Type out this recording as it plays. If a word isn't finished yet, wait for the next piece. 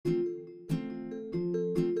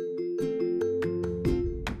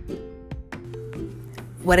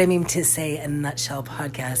What I Mean to Say in a Nutshell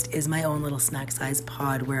podcast is my own little snack-sized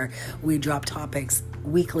pod where we drop topics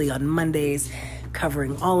weekly on Mondays,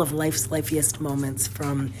 covering all of life's lifiest moments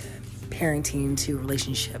from parenting to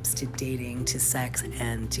relationships to dating to sex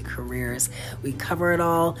and to careers. We cover it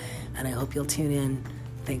all, and I hope you'll tune in.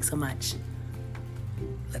 Thanks so much.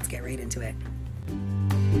 Let's get right into it.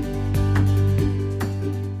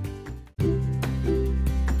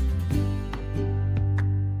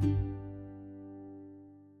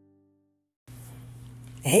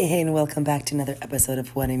 Hey, and welcome back to another episode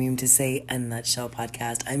of What I Mean to Say in a Nutshell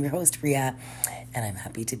podcast. I'm your host, Ria, and I'm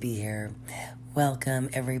happy to be here. Welcome,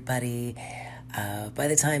 everybody. By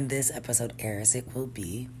the time this episode airs, it will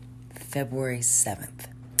be February 7th.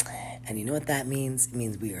 And you know what that means? It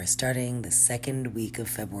means we are starting the second week of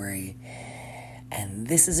February. And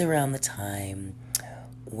this is around the time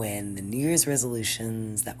when the New Year's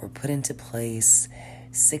resolutions that were put into place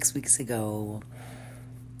 6 weeks ago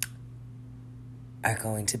are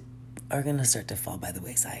going to start to fall by the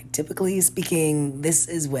wayside. Typically speaking, this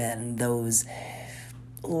is when those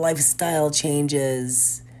lifestyle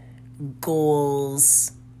changes,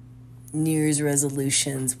 goals, New Year's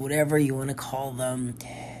resolutions, whatever you want to call them,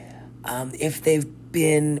 if they've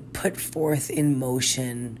been put forth in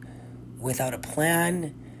motion without a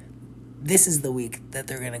plan, this is the week that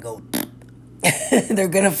they're going to go, they're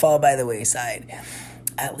going to fall by the wayside.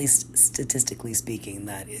 At least statistically speaking,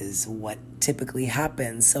 that is what typically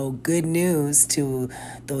happens. So good news to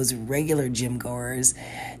those regular gym goers.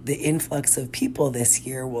 The influx of people this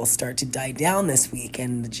year will start to die down this week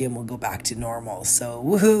and the gym will go back to normal. So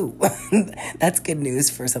woohoo! That's good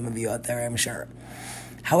news for some of you out there, I'm sure.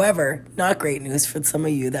 However, not great news for some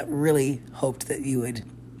of you that really hoped that you would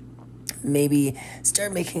maybe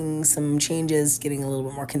start making some changes, getting a little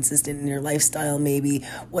bit more consistent in your lifestyle, maybe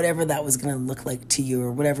whatever that was going to look like to you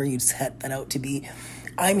or whatever you set that out to be.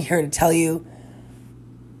 I'm here to tell you,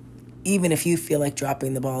 even if you feel like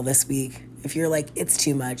dropping the ball this week, if you're like, it's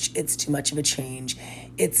too much of a change,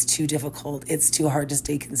 it's too difficult, it's too hard to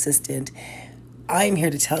stay consistent, I'm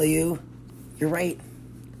here to tell you, you're right.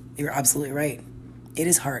 You're absolutely right. It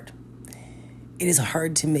is hard. It is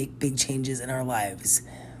hard to make big changes in our lives.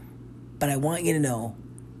 But I want you to know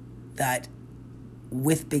that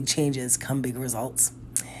with big changes come big results.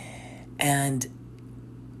 And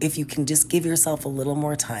if you can just give yourself a little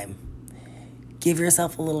more time, give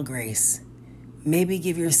yourself a little grace, maybe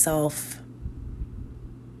give yourself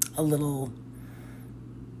a little,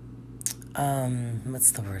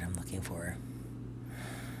 what's the word I'm looking for?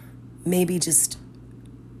 Maybe just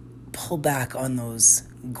pull back on those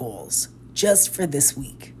goals just for this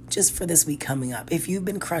week. Just for this week coming up. If you've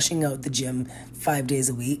been crushing out the gym 5 days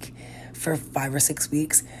a week for 5 or 6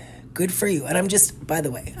 weeks, good for you. And I'm just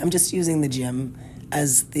using the gym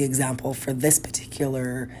as the example for this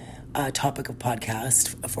particular topic of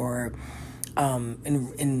podcast for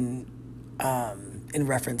in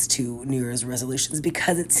reference to New Year's resolutions,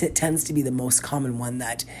 because it tends to be the most common one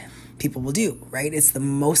that people will do, right? It's the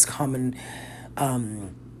most common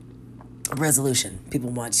resolution. People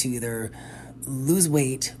want to either lose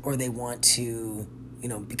weight, or they want to,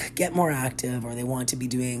 get more active, or they want to be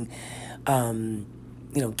doing,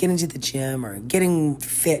 get into the gym, or getting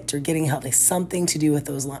fit, or getting healthy, something to do with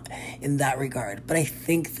those in that regard. But I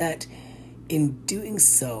think that in doing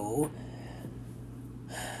so,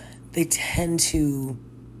 they tend to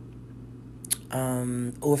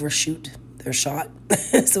overshoot their shot,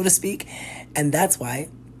 so to speak. And that's why,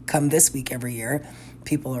 come this week every year,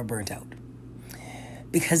 people are burnt out.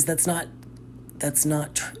 Because that's not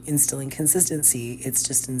instilling consistency. It's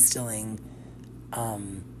just instilling,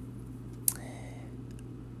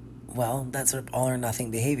 that sort of all or nothing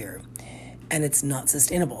behavior. And it's not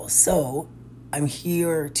sustainable. So I'm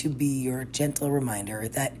here to be your gentle reminder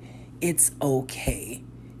that it's okay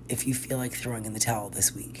if you feel like throwing in the towel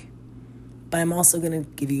this week. But I'm also going to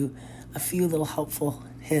give you a few little helpful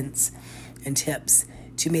hints and tips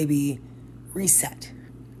to maybe reset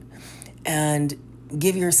and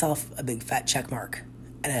give yourself a big fat check mark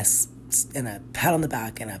and a pat on the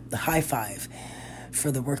back and a high five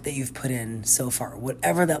for the work that you've put in so far,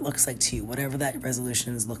 whatever that looks like to you, whatever that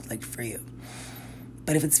resolution has looked like for you.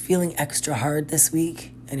 But if it's feeling extra hard this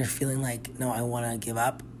week and you're feeling like, no, I want to give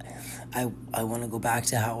up, I want to go back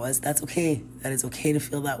to how it was, that's okay. That is okay to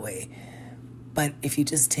feel that way. But if you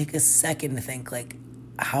just take a second to think like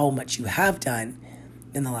how much you have done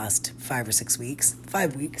in the last 5 or 6 weeks,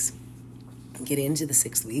 5 weeks, get into the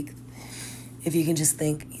 6th week, if you can just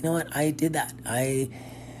think, you know what, I did that. I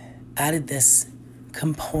added this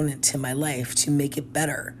component to my life to make it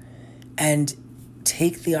better, and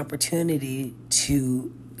take the opportunity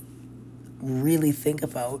to really think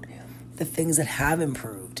about the things that have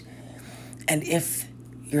improved. And if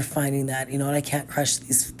you're finding that, you know what, I can't crush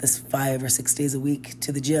this 5 or 6 days a week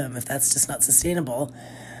to the gym, if that's just not sustainable,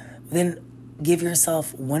 then give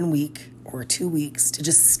yourself 1 week or 2 weeks to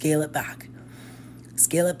just scale it back.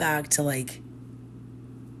 Scale it back to like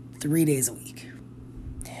 3 days a week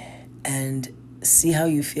and see how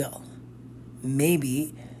you feel.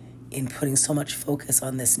 Maybe in putting so much focus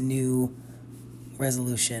on this new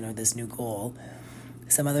resolution or this new goal,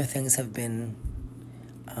 some other things have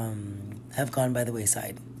gone by the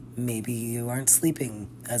wayside. Maybe you aren't sleeping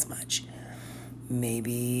as much.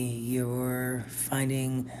 Maybe you're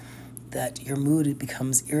finding that your mood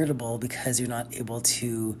becomes irritable because you're not able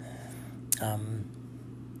to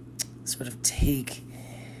sort of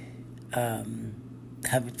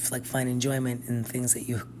find enjoyment in things that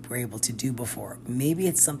you were able to do before. Maybe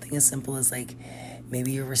it's something as simple as like,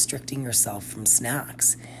 maybe you're restricting yourself from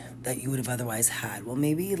snacks that you would have otherwise had. Well,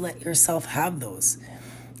 maybe let yourself have those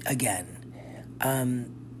again.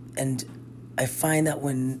 And I find that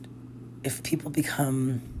if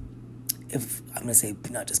I'm going to say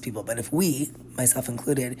not just people, but if we, myself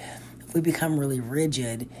included, if we become really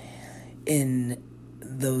rigid in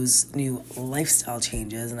those new lifestyle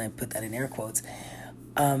changes, and I put that in air quotes,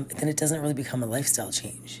 then it doesn't really become a lifestyle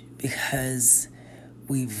change, because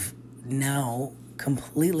we've now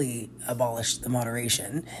completely abolished the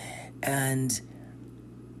moderation, and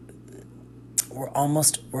we're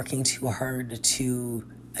almost working too hard to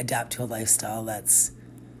adapt to a lifestyle that's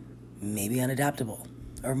maybe unadaptable,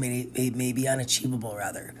 or maybe unachievable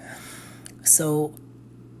rather. So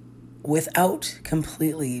without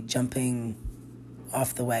completely jumping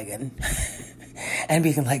off the wagon and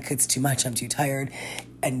being like, it's too much, I'm too tired,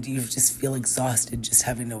 and you just feel exhausted just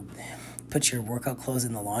having to put your workout clothes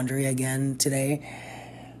in the laundry again today,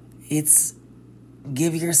 it's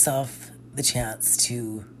give yourself the chance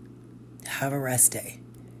to have a rest day.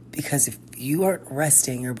 Because if you aren't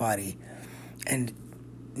resting your body and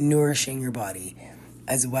nourishing your body,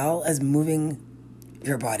 as well as moving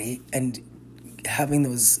your body and having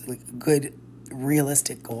those good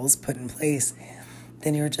realistic goals put in place,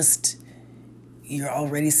 then you're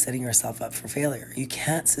already setting yourself up for failure. You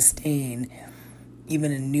can't sustain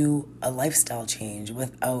even a lifestyle change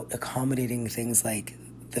without accommodating things like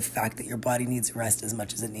the fact that your body needs rest as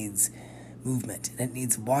much as it needs movement, and it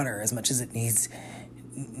needs water as much as it needs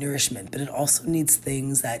nourishment. But it also needs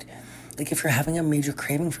things that, like, if you're having a major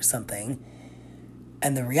craving for something,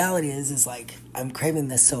 and the reality is like, I'm craving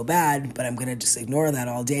this so bad, but I'm going to just ignore that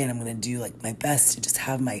all day, and I'm going to do like my best to just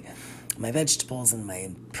have my vegetables and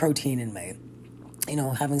my protein and my,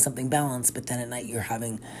 having something balanced, but then at night you're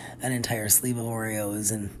having an entire sleeve of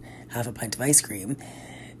Oreos and half a pint of ice cream,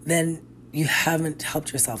 then you haven't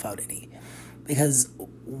helped yourself out any. Because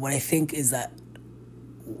what I think is that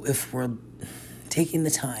if we're taking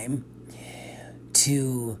the time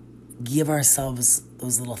to give ourselves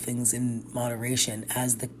those little things in moderation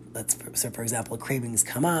as for example, cravings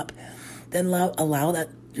come up, then allow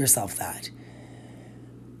yourself that.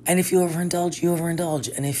 And if you overindulge, you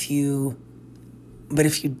overindulge. And if you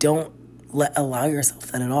don't allow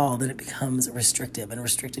yourself that at all, then it becomes restrictive. And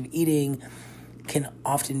restrictive eating can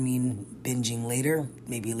often mean binging later,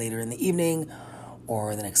 maybe later in the evening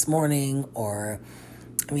or the next morning,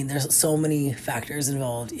 there's so many factors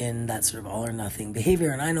involved in that sort of all or nothing behavior.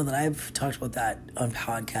 And I know that I've talked about that on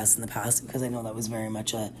podcasts in the past, because I know that was very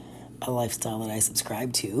much a lifestyle that I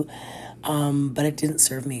subscribed to. But it didn't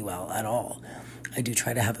serve me well at all. I do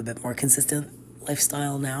try to have a bit more consistent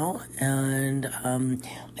lifestyle now, and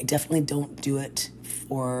I definitely don't do it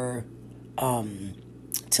to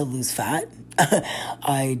lose fat.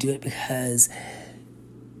 I do it because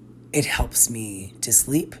it helps me to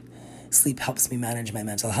sleep. Sleep helps me manage my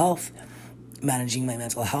mental health. Managing my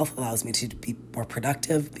mental health allows me to be more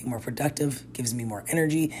productive. Being more productive gives me more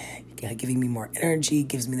energy. Giving me more energy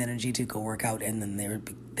gives me the energy to go work out, and then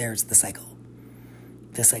there's the cycle.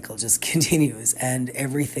 The cycle just continues, and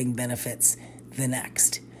everything benefits the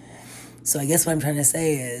next. So I guess what I'm trying to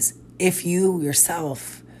say is, if you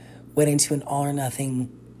yourself went into an all or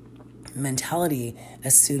nothing mentality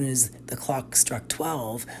as soon as the clock struck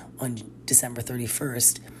 12 on December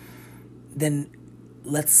 31st, then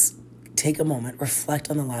let's take a moment, reflect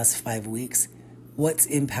on the last 5 weeks. What's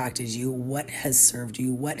impacted you? What has served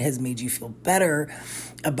you? What has made you feel better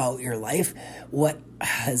about your life? What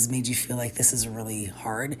has made you feel like this is really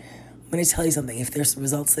hard? I'm going to tell you something. If there's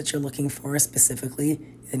results that you're looking for specifically,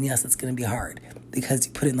 then yes, it's going to be hard, because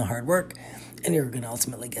you put in the hard work and you're going to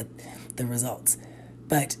ultimately get the results.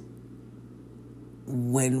 But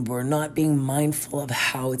when we're not being mindful of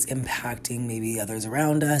how it's impacting maybe others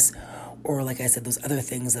around us, or like I said, those other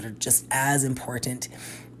things that are just as important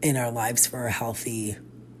in our lives for a healthy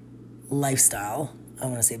lifestyle. I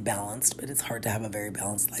want to say balanced, but it's hard to have a very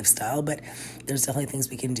balanced lifestyle, but there's definitely things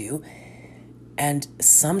we can do. And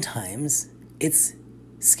sometimes it's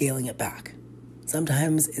scaling it back.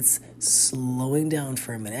 Sometimes it's slowing down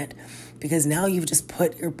for a minute, because now you've just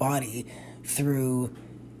put your body through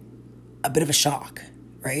a bit of a shock,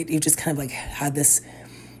 right? You've just kind of like had this,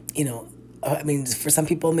 for some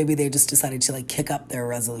people, maybe they just decided to like kick up their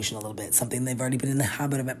resolution a little bit, something they've already been in the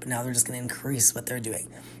habit of it, but now they're just going to increase what they're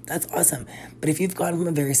doing. That's awesome. But if you've gone from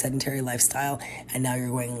a very sedentary lifestyle and now you're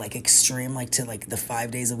going like extreme, like to like the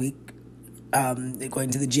 5 days a week, going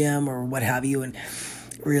to the gym or what have you, and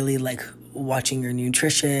really like watching your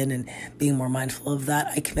nutrition and being more mindful of that,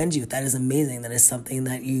 I commend you. That is amazing. That is something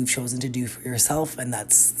that you've chosen to do for yourself, and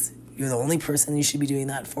you're the only person you should be doing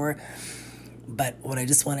that for. But what I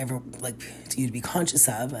just want you to be conscious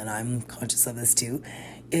of, and I'm conscious of this too,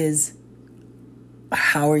 is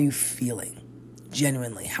how are you feeling?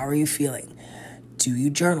 Genuinely, how are you feeling? Do you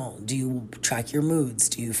journal? Do you track your moods?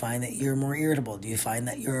 Do you find that you're more irritable? Do you find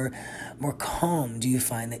that you're more calm? Do you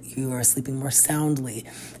find that you are sleeping more soundly?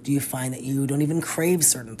 Do you find that you don't even crave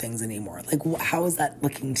certain things anymore? Like, how is that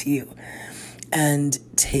looking to you? And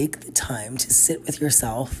take the time to sit with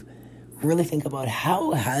yourself. Really think about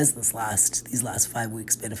how has these last 5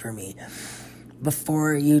 weeks been for me,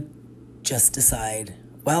 before you just decide,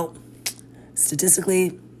 well,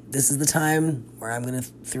 statistically, this is the time where I'm going to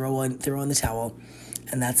throw in the towel,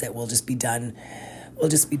 and that's it. We'll just be done. We'll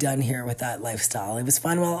just be done here with that lifestyle. It was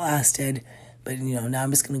fun while it lasted, but now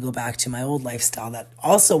I'm just going to go back to my old lifestyle that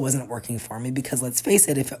also wasn't working for me, because let's face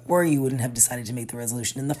it, if it were, you wouldn't have decided to make the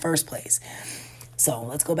resolution in the first place. So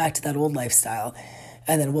let's go back to that old lifestyle.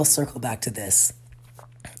 And then we'll circle back to this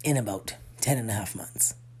in about 10 and a half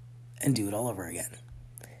months and do it all over again.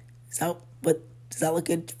 Does that look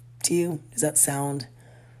good to you? Does that sound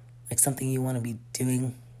like something you want to be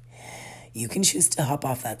doing? You can choose to hop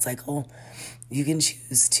off that cycle. You can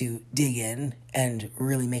choose to dig in and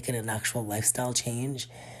really make it an actual lifestyle change,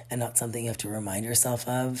 and not something you have to remind yourself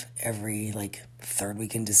of every third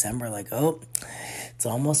week in December. Oh, it's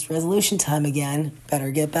almost resolution time again. Better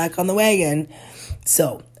get back on the wagon.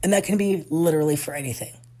 So, and that can be literally for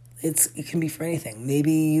anything. It can be for anything.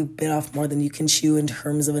 Maybe you bit off more than you can chew in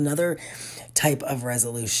terms of another type of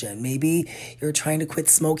resolution. Maybe you're trying to quit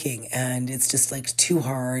smoking and it's just too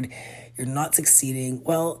hard. You're not succeeding.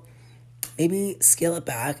 Well, maybe scale it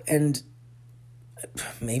back and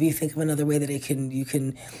maybe think of another way that you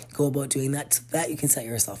can go about doing that, so that you can set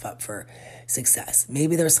yourself up for success.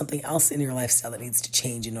 Maybe there's something else in your lifestyle that needs to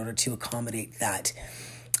change in order to accommodate that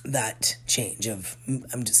change of,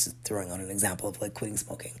 I'm just throwing out an example of quitting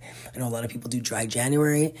smoking. I know a lot of people do dry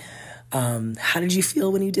January. How did you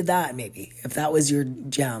feel when you did that? Maybe if that was your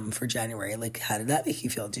jam for January, how did that make you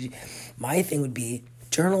feel? My thing would be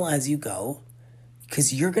journal as you go,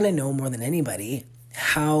 because you're going to know more than anybody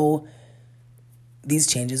how these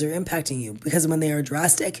changes are impacting you, because when they are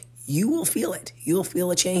drastic, you will feel it. You will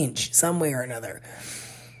feel a change some way or another.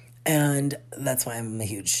 And that's why I'm a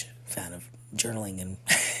huge fan of journaling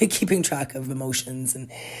and keeping track of emotions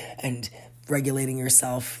and regulating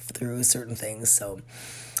yourself through certain things. So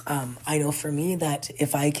I know for me that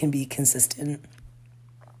if I can be consistent,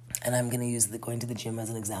 and I'm going to use going to the gym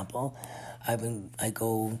as an example, I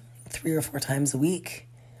go 3 or 4 times a week.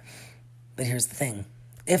 But here's the thing.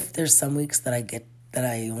 If there's some weeks that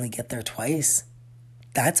I only get there twice,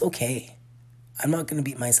 that's okay. I'm not going to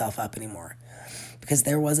beat myself up anymore, because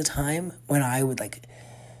there was a time when I would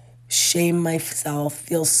shame myself,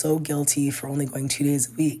 feel so guilty for only going 2 days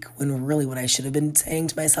a week, when really what I should have been saying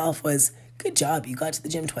to myself was, good job, you got to the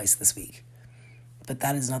gym twice this week. But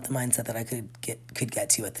that is not the mindset that I could get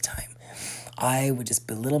to at the time. I would just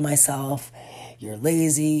belittle myself. You're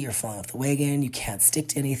lazy, you're falling off the wagon, you can't stick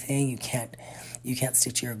to anything, you can't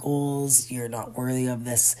stick to your goals, you're not worthy of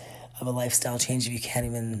a lifestyle change if you can't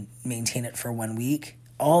even maintain it for 1 week.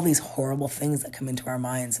 All these horrible things that come into our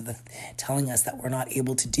minds telling us that we're not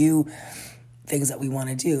able to do things that we want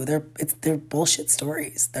to do. They're bullshit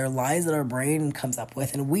stories. They're lies that our brain comes up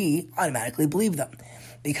with, and we automatically believe them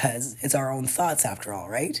because it's our own thoughts after all,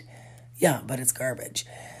 right? Yeah, but it's garbage.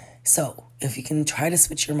 So if you can try to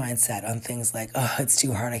switch your mindset on things like, oh, it's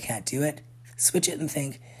too hard, I can't do it, switch it and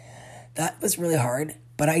think, that was really hard,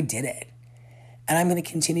 but I did it. And I'm going to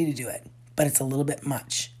continue to do it, but it's a little bit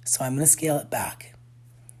much. So I'm going to scale it back.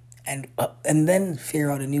 And then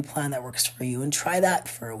figure out a new plan that works for you and try that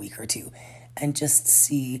for a week or two and just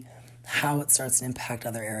see how it starts to impact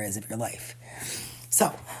other areas of your life.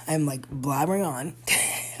 So I'm blabbering on.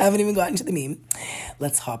 I haven't even gotten to the meme.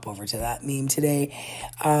 let's hop over to that meme today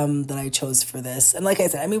that I chose for this. And like I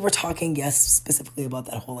said, I mean, we're talking, yes, specifically about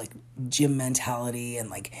that whole like gym mentality and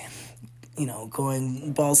like, you know,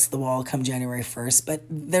 going balls to the wall come January 1st. But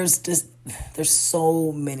there's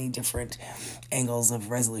so many different angles of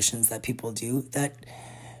resolutions that people do that,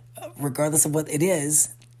 regardless of what it is,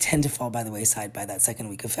 tend to fall by the wayside by that second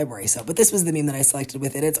week of February. So, but this was the meme that I selected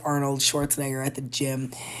with it. It's Arnold Schwarzenegger at the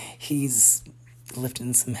gym. He's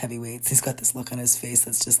lifting some heavy weights. He's got this look on his face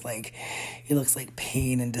that's just like, he looks like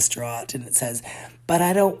pain and distraught. And it says, but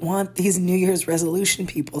I don't want these New Year's resolution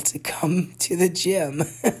people to come to the gym.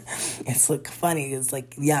 It's like funny. It's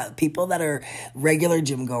like, yeah, people that are regular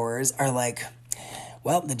gym goers are like,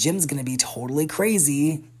 well, the gym's going to be totally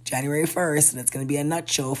crazy January 1st, and it's going to be a nut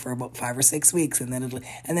show for about 5 or 6 weeks, and then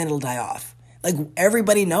it'll die off. Like,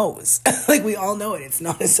 everybody knows. Like, we all know it. It's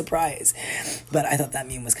not a surprise. But I thought that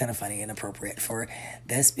meme was kind of funny and appropriate for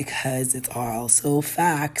this because it's also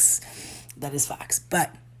facts. That is facts.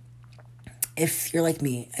 But if you're like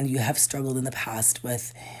me and you have struggled in the past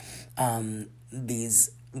with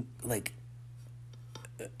these, like,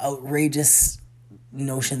 outrageous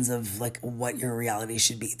notions of, like, what your reality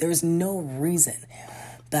should be, there's no reason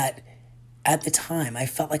that at the time I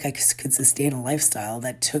felt like I could sustain a lifestyle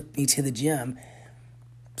that took me to the gym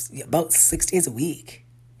about 6 days a week.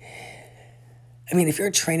 I mean, if you're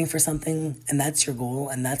training for something and that's your goal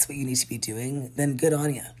and that's what you need to be doing, then good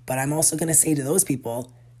on you. But I'm also going to say to those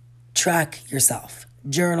people, track yourself,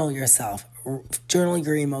 journal yourself, journal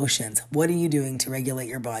your emotions. What are you doing to regulate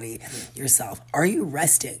your body yourself? Are you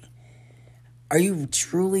resting? Are you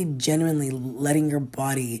truly, genuinely letting your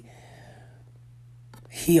body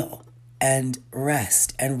heal and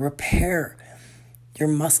rest and repair? Your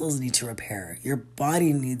muscles need to repair. Your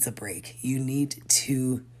body needs a break. You need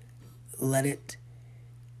to let it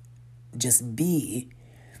just be.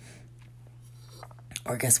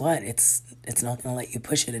 Or guess what? It's not going to let you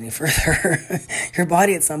push it any further. Your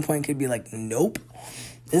body at some point could be like, nope,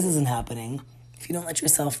 this isn't happening. If you don't let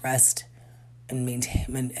yourself rest and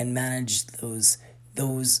maintain and manage those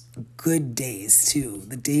good days too,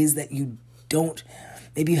 the days that you don't,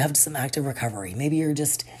 maybe you have some active recovery. Maybe you're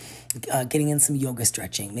just getting in some yoga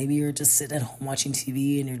stretching. Maybe you're just sitting at home watching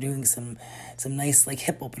TV and you're doing some nice like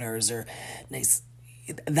hip openers or nice.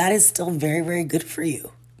 That is still very, very good for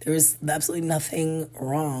you. There is absolutely nothing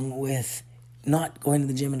wrong with not going to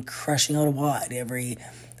the gym and crushing out a wad every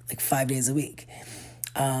like 5 days a week.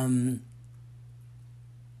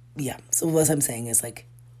 Yeah. So what I'm saying is like,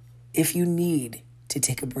 if you need to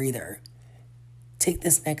take a breather, take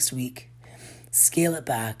this next week, scale it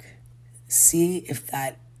back, see if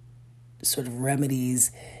that sort of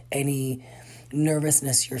remedies any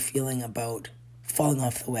nervousness you're feeling about falling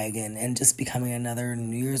off the wagon and just becoming another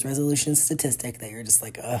New Year's resolution statistic that you're just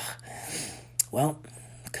like, ugh, well,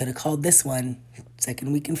 could have called this one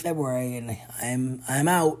second week in February and I'm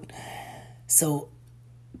out. So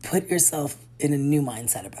put yourself in a new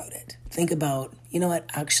mindset about it. Think about, you know what,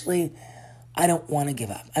 actually, I don't want to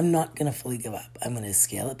give up. I'm not going to fully give up. I'm going to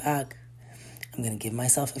scale it back. I'm going to give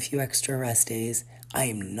myself a few extra rest days. I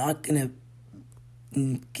am not going to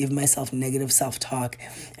give myself negative self-talk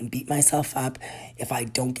and beat myself up if I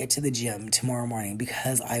don't get to the gym tomorrow morning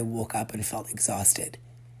because I woke up and felt exhausted.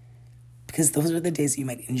 Because those are the days you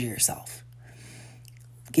might injure yourself.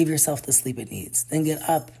 Give yourself the sleep it needs. Then get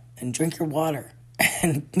up and drink your water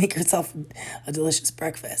and make yourself a delicious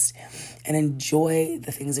breakfast and enjoy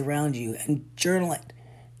the things around you and journal it.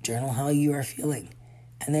 Journal how you are feeling.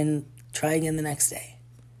 And then try again the next day.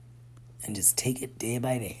 And just take it day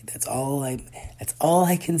by day. That's all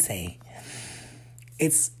I can say.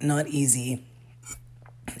 It's not easy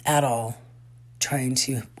at all trying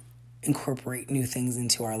to incorporate new things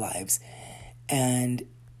into our lives. And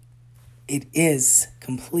it is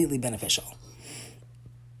completely beneficial.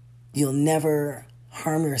 You'll never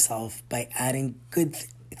harm yourself by adding good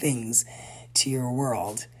things to your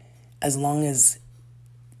world as long as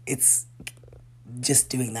it's just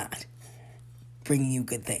doing that, bringing you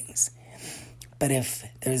good things. But if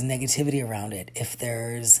there's negativity around it, if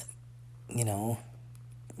there's,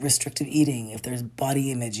 restrictive eating, if there's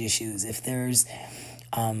body image issues, if there's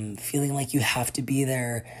feeling like you have to be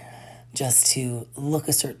there just to look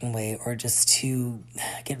a certain way or just to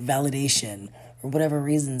get validation or whatever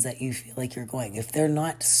reasons that you feel like you're going, if they're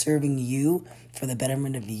not serving you for the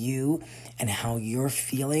betterment of you and how you're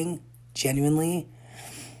feeling genuinely,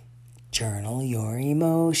 journal your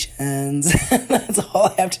emotions. That's all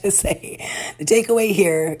I have to say. The takeaway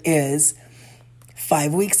here is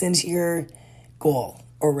 5 weeks into your goal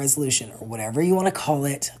or resolution or whatever you want to call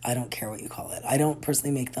it. I don't care what you call it. I don't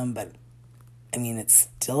personally make them, but I mean, it's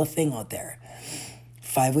still a thing out there.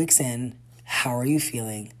 5 weeks in, how are you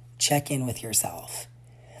feeling? Check in with yourself.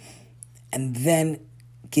 And then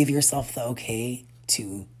give yourself the okay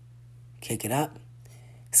to kick it up,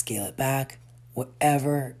 scale it back,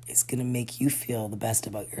 whatever is going to make you feel the best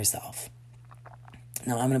about yourself.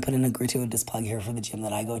 Now, I'm going to put in a gratuitous plug here for the gym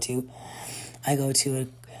that I go to. I go to a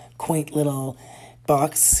quaint little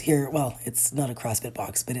box here. Well, it's not a CrossFit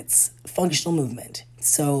box, but it's functional movement.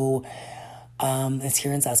 So it's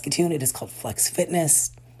here in Saskatoon. It is called Flex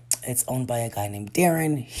Fitness. It's owned by a guy named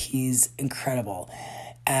Darren. He's incredible.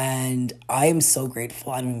 And I am so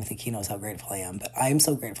grateful. I don't even think he knows how grateful I am, but I am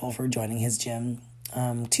so grateful for joining his gym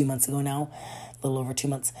 2 months ago now, a little over 2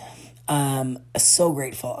 months. So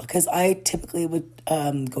grateful because I typically would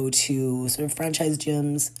go to sort of franchise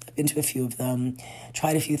gyms. I've been to a few of them,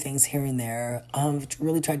 tried a few things here and there.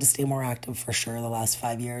 Really tried to stay more active for sure the last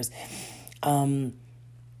 5 years.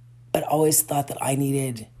 But always thought that I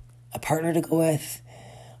needed a partner to go with.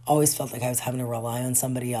 Always felt like I was having to rely on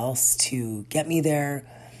somebody else to get me there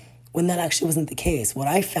when that actually wasn't the case. What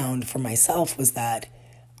I found for myself was that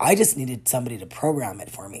I just needed somebody to program it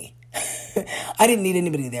for me. I didn't need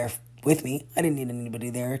anybody there with me. I didn't need anybody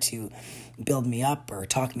there to build me up or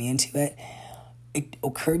talk me into it. It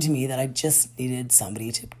occurred to me that I just needed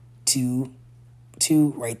somebody to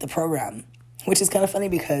write the program, which is kind of funny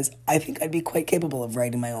because I think I'd be quite capable of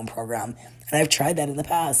writing my own program. And I've tried that in the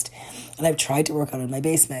past. And I've tried to work out in my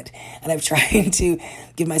basement. And I've tried to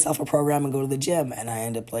give myself a program and go to the gym. And I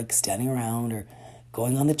end up like standing around or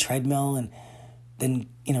going on the treadmill and then,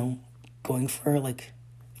 going for like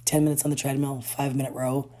 10 minutes on the treadmill, 5-minute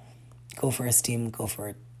row, go for a steam, go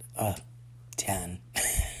for a 10.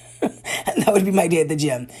 And that would be my day at the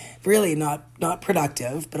gym. Really not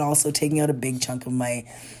productive, but also taking out a big chunk of my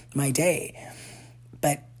day.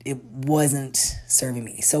 But it wasn't serving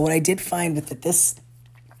me. So what I did find at this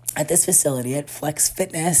facility at Flex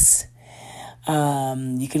Fitness,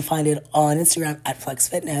 you can find it on Instagram at Flex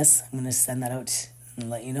Fitness. I'm going to send that out and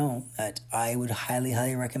let you know that I would highly,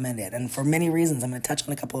 highly recommend it. And for many reasons, I'm going to touch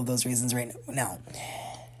on a couple of those reasons right now.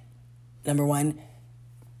 Number one,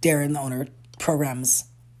 Darren, the owner, programs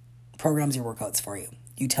your workouts for you.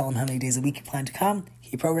 You tell him how many days a week you plan to come.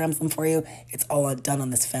 He programs them for you. It's all done on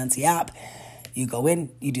this fancy app. You go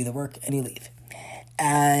in, you do the work, and you leave.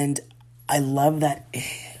 And I love that.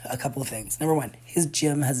 A couple of things. Number one, his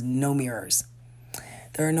gym has no mirrors.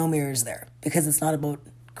 There are no mirrors there because it's not about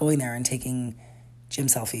going there and taking gym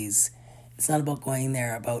selfies. It's not about going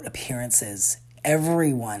there about appearances.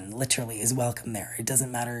 Everyone literally is welcome there. It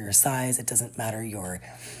doesn't matter your size. It doesn't matter your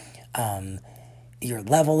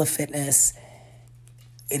level of fitness.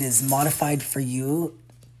 It is modified for you,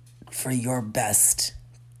 for your best,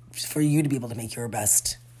 for you to be able to make your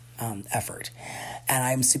best effort. And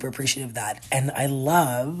I'm super appreciative of that. And I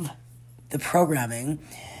love the programming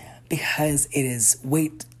because it is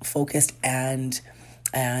weight focused and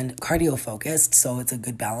cardio focused. So it's a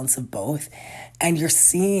good balance of both. And you're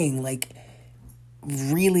seeing like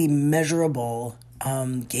really measurable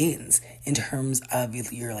gains in terms of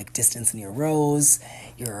your like distance in your rows,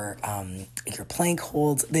 your plank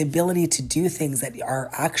holds, the ability to do things that are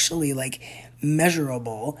actually like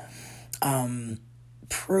measurable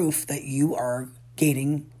proof that you are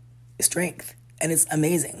gaining strength. And it's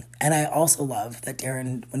amazing. And I also love that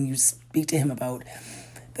Darren, when you speak to him about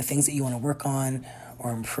the things that you want to work on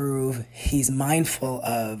or improve, he's mindful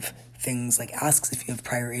of things like asks if you have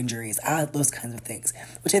prior injuries, those kinds of things,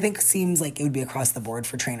 which I think seems like it would be across the board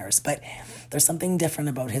for trainers. But there's something different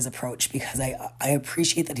about his approach because I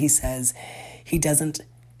appreciate that he says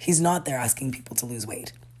he's not there asking people to lose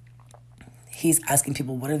weight. He's asking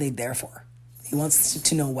people, what are they there for? He wants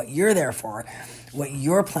to know what you're there for, what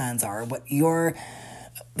your plans are, what's your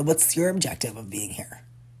objective of being here.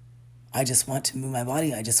 I just want to move my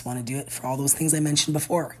body. I just want to do it for all those things I mentioned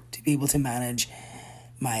before, to be able to manage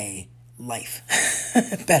my life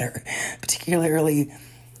better, particularly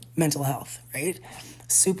mental health, right?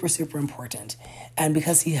 Super, super important. And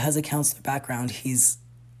because he has a counselor background, he's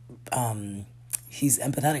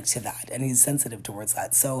empathetic to that and he's sensitive towards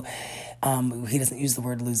that. So he doesn't use the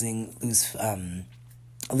word lose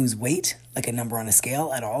weight, like a number on a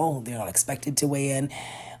scale at all. They're not expected to weigh in.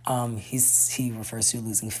 He refers to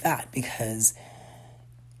losing fat because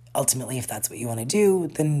ultimately, if that's what you want to do,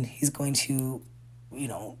 then he's going to,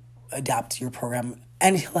 adapt your program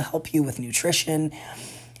and he'll help you with nutrition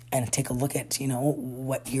and take a look at,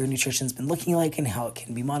 what your nutrition's been looking like and how it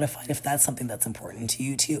can be modified if that's something that's important to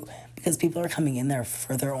you too. Because people are coming in there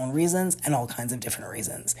for their own reasons and all kinds of different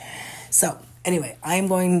reasons. So anyway, I'm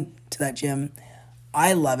going to that gym.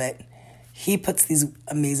 I love it. He puts these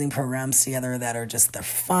amazing programs together that are just, they're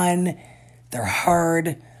fun. They're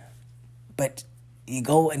hard, but you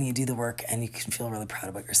go and you do the work and you can feel really proud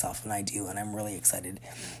about yourself, and I do, and I'm really excited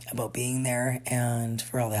about being there and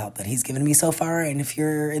for all the help that he's given me so far. And if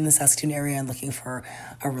you're in the Saskatoon area and looking for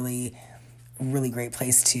a really, really great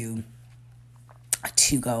place to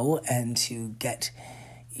go and to get,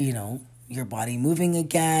 your body moving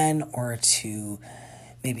again, or to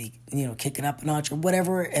maybe, kick it up a notch, or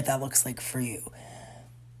whatever that looks like for you,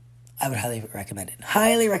 I would highly recommend it.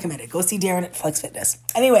 Highly recommend it. Go see Darren at Flex Fitness.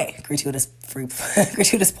 Anyway, gratuitous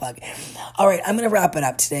plug. All right, I'm going to wrap it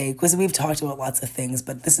up today because we've talked about lots of things,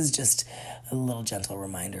 but this is just a little gentle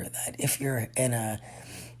reminder that if you're at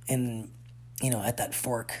that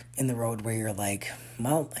fork in the road where you're like,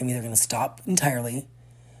 well, I'm either going to stop entirely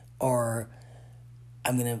or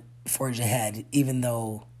I'm going to forge ahead, even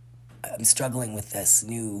though I'm struggling with this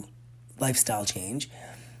new lifestyle change.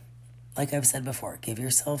 Like I've said before, give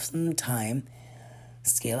yourself some time,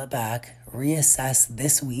 scale it back, reassess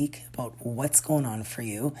this week about what's going on for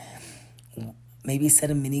you. Maybe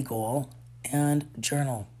set a mini goal and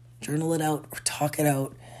journal it out or talk it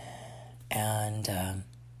out. And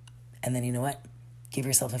then you know what? Give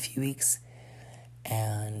yourself a few weeks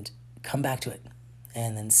and come back to it,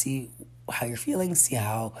 and then see how you're feeling, see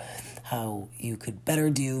how you could better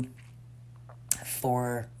do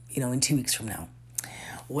for, in 2 weeks from now.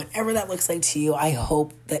 Whatever that looks like to you, I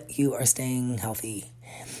hope that you are staying healthy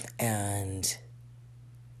and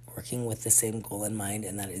working with the same goal in mind,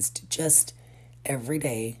 and that is to just every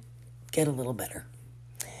day get a little better.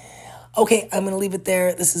 Okay, I'm going to leave it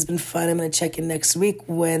there. This has been fun. I'm going to check in next week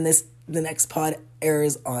when the next pod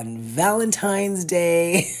airs on Valentine's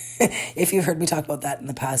Day. If you've heard me talk about that in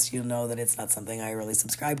the past, you'll know that it's not something I really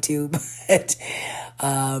subscribe to, but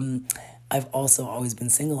I've also always been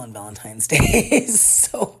single on Valentine's Day,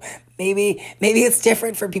 so maybe it's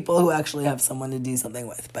different for people who actually have someone to do something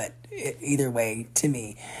with, but either way, to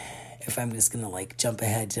me, if I'm just going to jump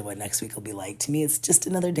ahead to what next week will be like, to me, it's just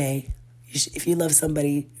another day. If you love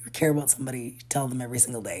somebody or care about somebody, tell them every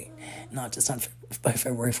single day, not just by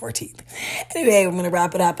February 14th. Anyway, I'm going to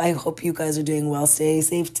wrap it up. I hope you guys are doing well. Stay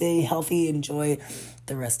safe, stay healthy, enjoy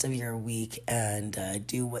the rest of your week, and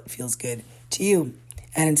do what feels good to you.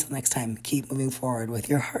 And until next time, keep moving forward with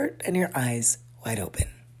your heart and your eyes wide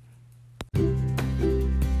open.